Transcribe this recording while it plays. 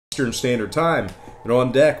Eastern Standard Time. And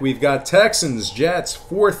on deck, we've got Texans, Jets,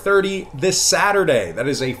 4:30 this Saturday. That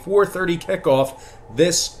is a 4:30 kickoff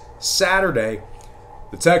this Saturday.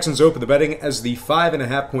 The Texans open the betting as the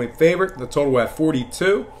 5.5-point favorite. The total at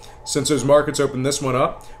 42. Since those markets opened this one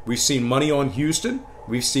up, we've seen money on Houston.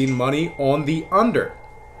 We've seen money on the under.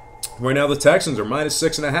 Right now, the Texans are minus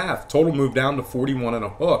 6.5. Total moved down to 41 and a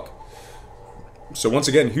hook. So once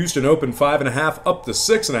again, Houston opened 5.5 up to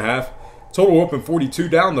 6.5. Total open 42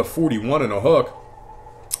 down to 41 and a hook.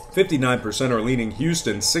 59% are leaning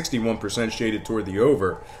Houston, 61% shaded toward the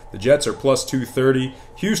over. The Jets are plus 230.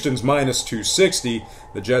 Houston's minus 260.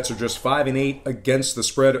 The Jets are just 5-8 against the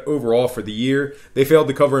spread overall for the year. They failed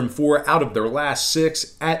to cover in 4 out of their last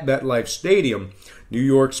 6 at MetLife Stadium. New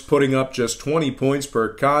York's putting up just 20 points per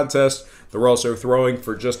contest. They're also throwing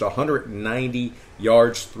for just 190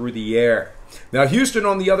 yards through the air. Now, Houston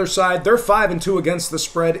on the other side, they're 5-2 against the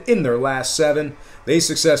spread in their last 7. They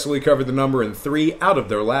successfully covered the number in 3 out of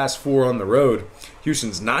their last 4 on the road.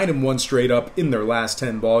 Houston's 9-1 straight up in their last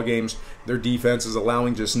 10 ball games. Their defense is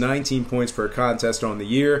allowing just 19 points per contest on the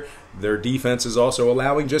year. Their defense is also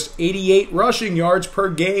allowing just 88 rushing yards per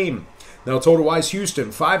game. Now, total-wise, Houston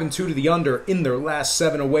 5-2 to the under in their last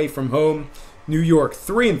 7 away from home. New York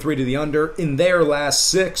 3-3 to the under in their last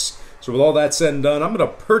 6. So with all that said and done, I'm going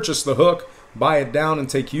to purchase the hook, buy it down, and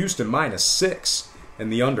take Houston minus 6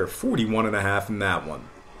 and the under 41.5 in that one.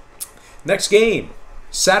 Next game,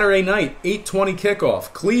 Saturday night, 8:20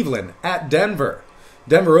 kickoff. Cleveland at Denver.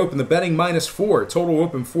 Denver opened the betting minus 4. Total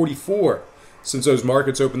open 44. Since those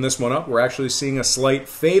markets opened this one up, we're actually seeing a slight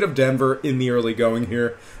fade of Denver in the early going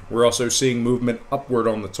here. We're also seeing movement upward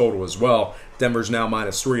on the total as well. Denver's now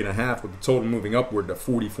minus 3.5 with the total moving upward to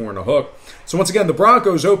 44 and a hook. So once again, the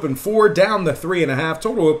Broncos open 4 down to 3.5.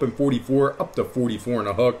 Total open 44 up to 44 and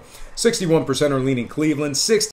a hook. 61% are leaning Cleveland.